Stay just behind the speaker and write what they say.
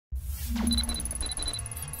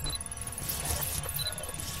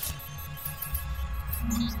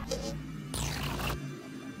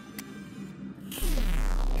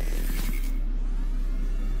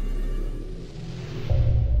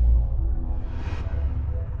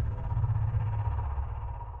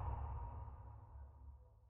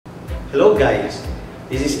Hello guys,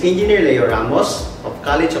 this is Engineer Leo Ramos of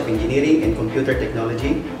College of Engineering and Computer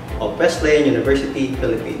Technology of Wesleyan University,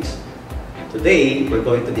 Philippines. Today, we're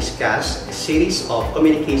going to discuss a series of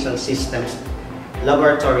communication systems,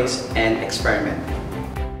 laboratories, and experiments.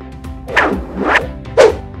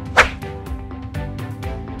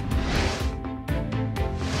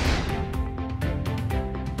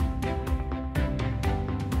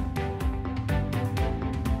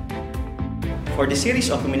 For the series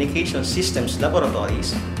of communication systems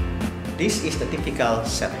laboratories, this is the typical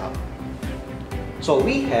setup. So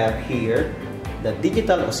we have here the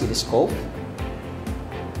digital oscilloscope,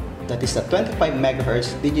 that is the 25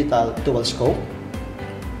 MHz digital dual scope.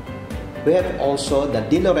 We have also the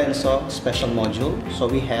Di Lorenzo special module. So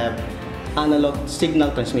we have analog signal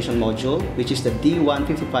transmission module, which is the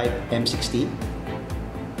D155M60.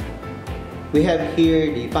 We have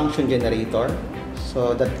here the function generator,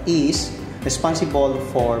 so that is responsible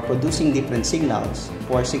for producing different signals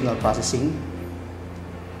for signal processing.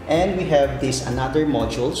 And we have these another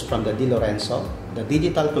modules from the Di Lorenzo, the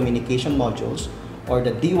digital communication modules, or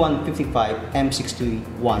the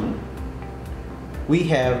D155M61. We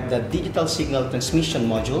have the digital signal transmission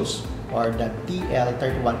modules, or the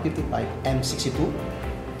DL3155M62.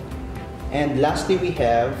 And lastly, we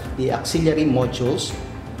have the auxiliary modules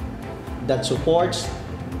that supports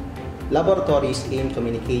laboratories in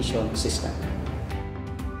communication system.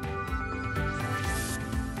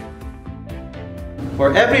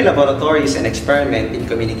 For every laboratories and experiment in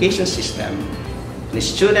communication system, the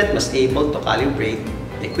student must be able to calibrate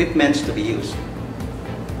the equipments to be used.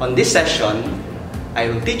 On this session, I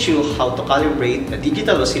will teach you how to calibrate the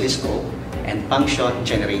digital oscilloscope and function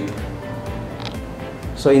generator.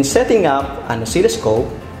 So in setting up an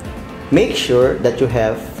oscilloscope, make sure that you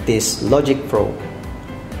have this logic probe.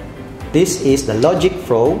 This is the logic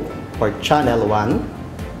probe for channel 1,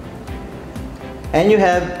 and you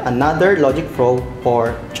have another logic probe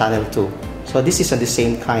for channel 2. So this is of the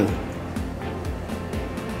same kind.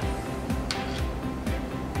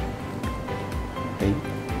 Okay.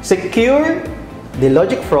 Secure the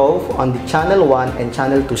logic probe on the channel 1 and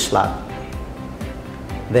channel 2 slot.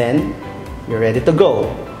 Then you're ready to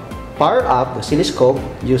go. Power up the oscilloscope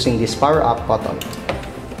using this power up button.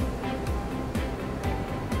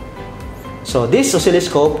 So this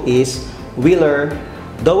oscilloscope is Wheeler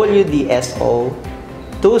WDSO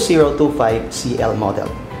 2025CL model.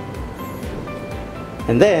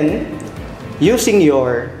 And then, using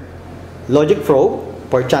your logic probe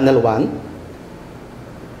for channel 1,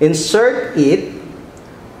 insert it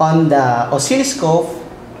on the oscilloscope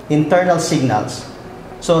internal signals.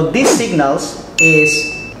 So these signals is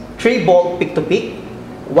 3 volt peak to peak,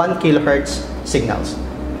 1 kHz signals.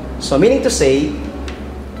 So meaning to say,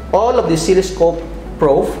 all of the oscilloscope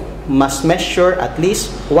probe must measure at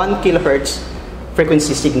least 1 kHz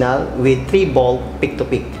frequency signal with 3 volt peak to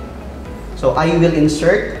peak. So I will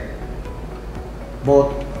insert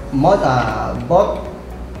both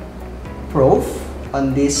probe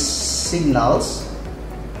on these signals,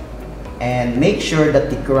 and make sure that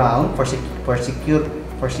the ground for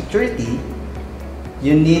security,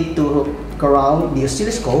 you need to ground the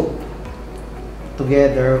oscilloscope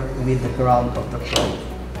together with the ground of the probe.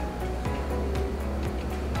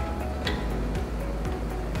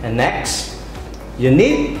 And next, you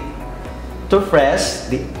need to press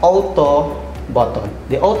the auto button.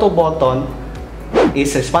 The auto button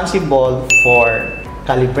is responsible for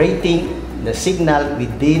calibrating the signal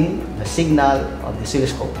within the signal of the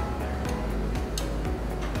oscilloscope.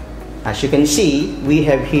 As you can see, we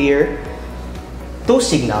have here 2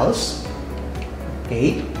 signals,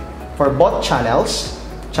 okay, for both channels,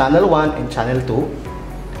 channel 1 and channel 2.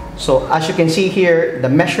 So as you can see here, the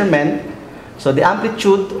measurement, so the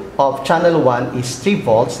amplitude of channel 1 is 3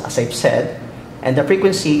 volts, as I've said, and the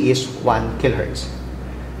frequency is 1 kHz.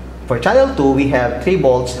 For channel 2, we have 3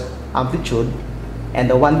 volts amplitude and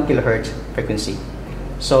the 1 kHz frequency.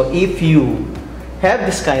 So if you have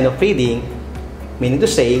this kind of reading, meaning to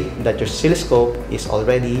say that your oscilloscope is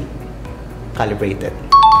already calibrated.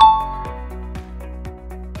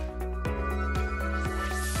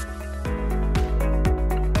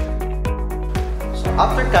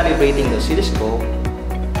 After calibrating the oscilloscope,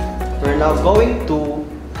 we're now going to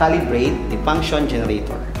calibrate the function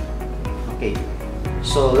generator. Okay,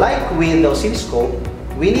 so like with the oscilloscope,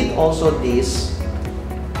 we need also this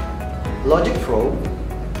logic probe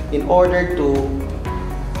in order to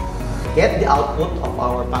get the output of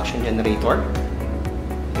our function generator.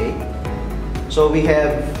 Okay, so we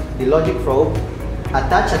have the logic probe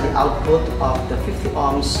attached at the output of the 50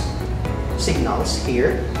 ohms signals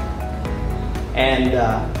here. And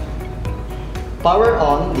power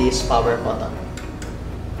on this power button.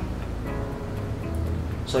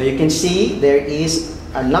 So you can see there is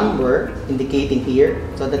a number indicating here,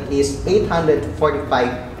 so that is 845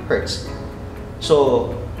 Hertz.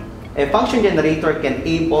 So a function generator can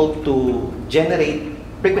able to generate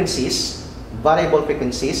frequencies, variable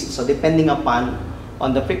frequencies, so depending upon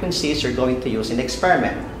on the frequencies you're going to use in the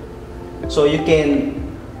experiment. So you can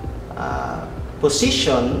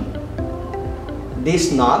position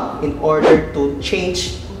this knob in order to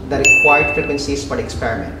change the required frequencies for the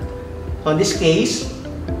experiment. So in this case,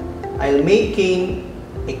 I'm making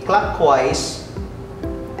a clockwise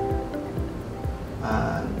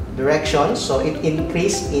direction, so it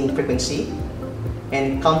increased in frequency,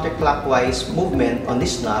 and counterclockwise movement on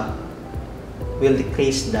this knob will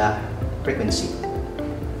decrease the frequency.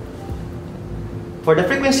 For the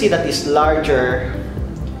frequency that is larger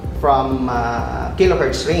from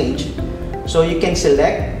kilohertz range, so you can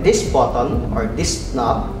select this button or this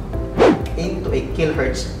knob into a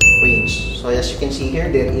kilohertz range. So as you can see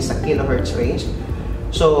here, there is a kilohertz range.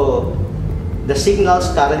 So the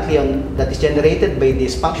signals currently that is generated by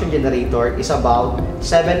this function generator is about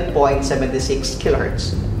 7.76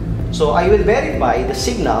 kilohertz. So I will verify the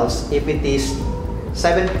signals if it is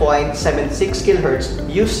 7.76 kilohertz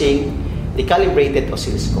using the calibrated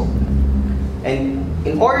oscilloscope. And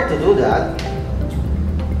in order to do that,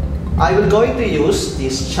 I will going to use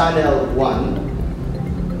this channel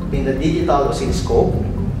 1 in the digital oscilloscope.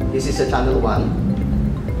 This is a channel 1,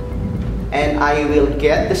 and I will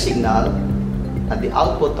get the signal at the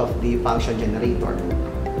output of the function generator.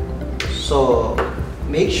 So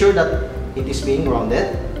make sure that it is being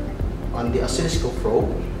grounded on the oscilloscope probe,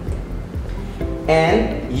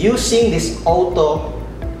 and using this auto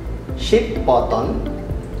shift button,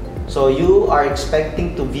 so you are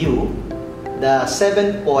expecting to view the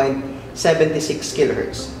 7.76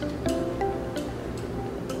 kilohertz.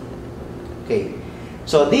 Okay,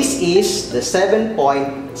 so this is the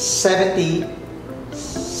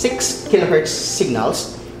 7.76 kilohertz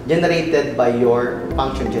signals generated by your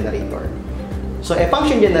function generator. So a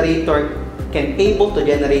function generator can able to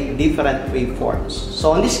generate different waveforms.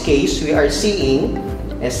 So in this case, we are seeing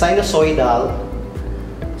a sinusoidal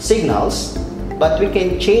signals, but we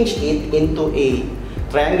can change it into a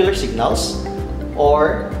triangular signals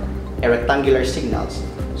or a rectangular signals.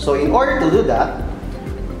 So in order to do that,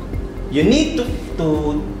 you need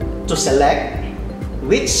to select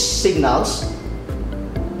which signals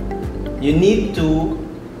you need to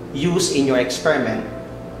use in your experiment.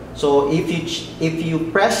 So if you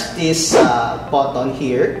press this button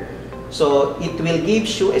here, so it will give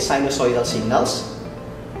you a sinusoidal signals.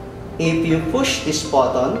 If you push this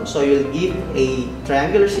button, so you'll give a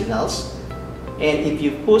triangular signals, and if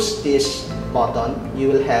you push this button, you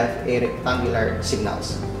will have a rectangular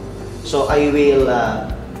signals. So I will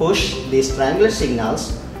push these triangular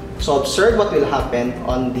signals. So observe what will happen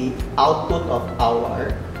on the output of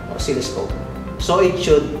our oscilloscope. So it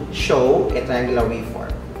should show a triangular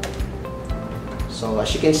waveform. So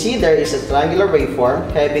as you can see, there is a triangular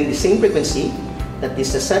waveform having the same frequency, that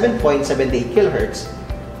is the 7.78 kilohertz,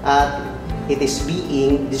 it is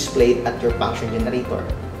being displayed at your function generator.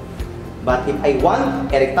 But if I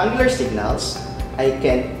want a rectangular signals, I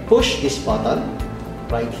can push this button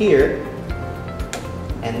right here,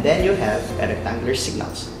 and then you have a rectangular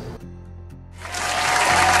signals.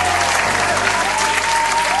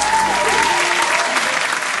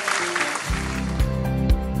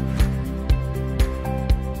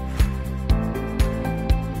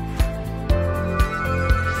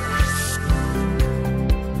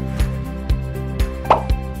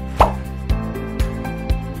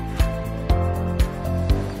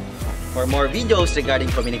 For more videos regarding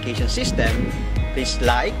communication system, please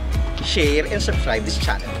like, share, and subscribe this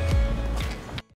channel.